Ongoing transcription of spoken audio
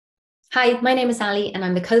Hi, my name is Ali, and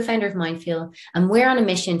I'm the co-founder of Mindfule, and we're on a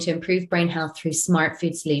mission to improve brain health through smart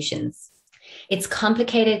food solutions. It's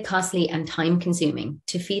complicated, costly, and time-consuming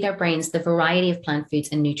to feed our brains the variety of plant foods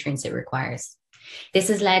and nutrients it requires. This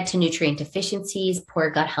has led to nutrient deficiencies, poor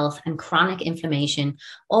gut health, and chronic inflammation,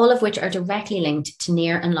 all of which are directly linked to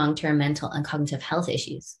near and long-term mental and cognitive health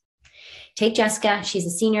issues. Take Jessica, she's a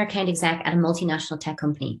senior account exec at a multinational tech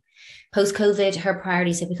company. Post-COVID, her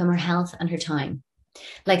priorities have become her health and her time.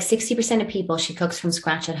 Like 60% of people, she cooks from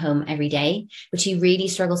scratch at home every day, but she really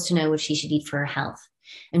struggles to know what she should eat for her health.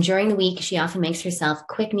 And during the week, she often makes herself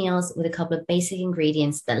quick meals with a couple of basic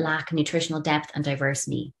ingredients that lack nutritional depth and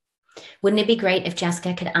diversity. Wouldn't it be great if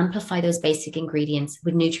Jessica could amplify those basic ingredients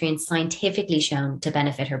with nutrients scientifically shown to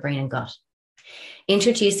benefit her brain and gut?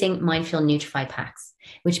 Introducing Mindful Nutrify packs,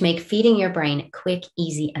 which make feeding your brain quick,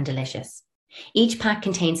 easy, and delicious. Each pack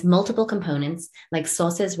contains multiple components like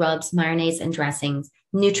sauces, rubs, marinades, and dressings,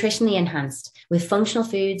 nutritionally enhanced with functional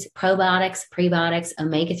foods, probiotics, prebiotics,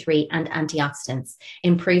 omega-3, and antioxidants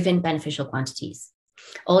in proven beneficial quantities.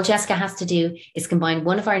 All Jessica has to do is combine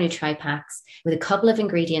one of our Nutri packs with a couple of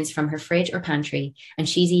ingredients from her fridge or pantry, and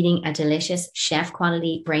she's eating a delicious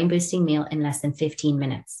chef-quality brain-boosting meal in less than 15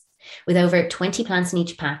 minutes. With over 20 plants in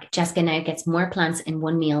each pack, Jessica now gets more plants in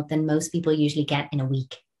one meal than most people usually get in a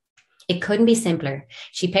week. It couldn't be simpler.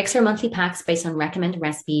 She picks her monthly packs based on recommended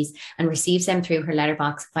recipes and receives them through her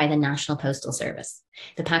letterbox via the National Postal Service.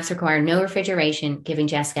 The packs require no refrigeration, giving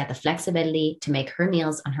Jessica the flexibility to make her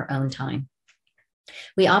meals on her own time.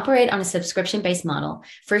 We operate on a subscription-based model,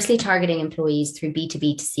 firstly targeting employees through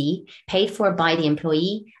B2B2C, paid for by the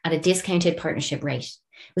employee at a discounted partnership rate,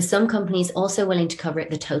 with some companies also willing to cover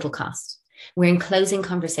the total cost. We're in closing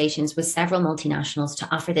conversations with several multinationals to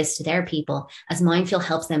offer this to their people as Mindful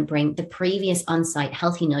helps them bring the previous on-site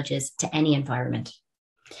healthy nudges to any environment.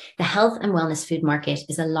 The health and wellness food market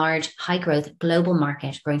is a large, high-growth global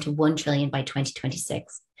market growing to 1 trillion by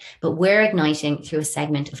 2026. But we're igniting through a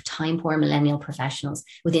segment of time-poor millennial professionals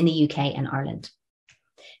within the UK and Ireland.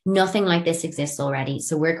 Nothing like this exists already,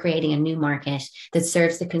 so we're creating a new market that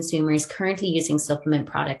serves the consumers currently using supplement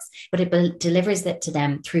products, but it delivers it to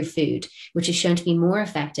them through food, which is shown to be more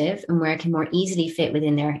effective and where it can more easily fit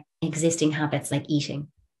within their existing habits like eating.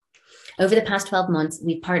 Over the past 12 months,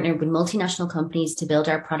 we've partnered with multinational companies to build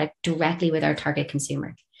our product directly with our target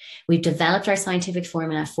consumer. We've developed our scientific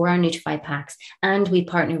formula for our Nutrify packs, and we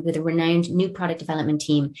partnered with a renowned new product development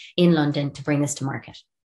team in London to bring this to market.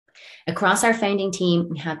 Across our founding team,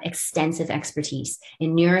 we have extensive expertise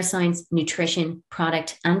in neuroscience, nutrition,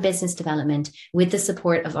 product, and business development with the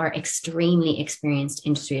support of our extremely experienced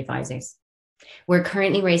industry advisors. We're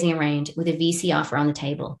currently raising a round with a VC offer on the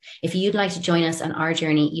table. If you'd like to join us on our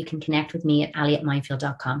journey, you can connect with me at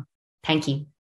ali@mindfule.com. Thank you.